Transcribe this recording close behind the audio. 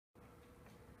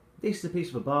This is a piece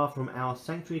of a bar from our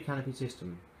Sanctuary Canopy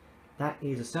system. That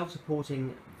is a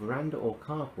self-supporting veranda or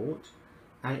carport,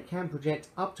 and it can project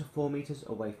up to 4 meters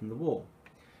away from the wall.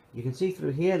 You can see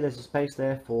through here there's a space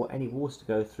there for any water to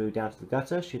go through down to the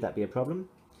gutter, should that be a problem.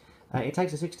 It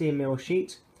takes a 16mm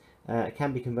sheet. It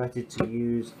can be converted to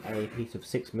use a piece of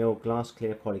 6mm glass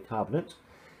clear polycarbonate.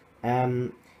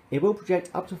 It will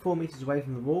project up to 4 meters away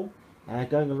from the wall.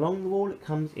 Going along the wall, it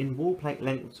comes in wall plate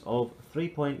lengths of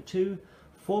 3.2,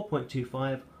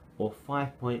 4.25 or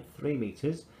 5.3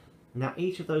 meters. Now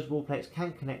each of those wall plates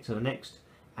can connect to the next,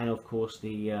 and of course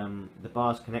the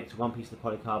bars connect to one piece of the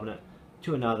polycarbonate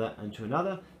to another and to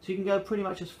another, so you can go pretty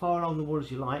much as far along the wall as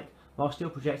you like while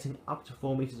still projecting up to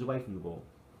 4 meters away from the wall.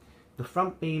 The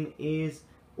front beam is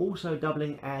also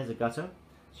doubling as a gutter,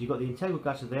 so you've got the integral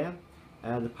gutter there.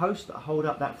 The posts that hold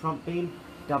up that front beam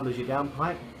double as your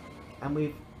downpipe, and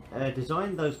we've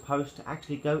designed those posts to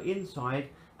actually go inside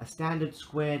a standard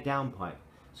square downpipe.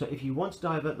 So if you want to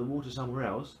divert the water somewhere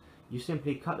else, you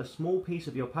simply cut a small piece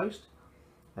of your post,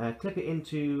 clip it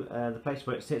into the place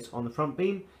where it sits on the front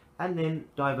beam, and then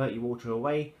divert your water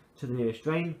away to the nearest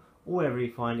drain or wherever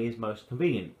you find is most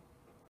convenient.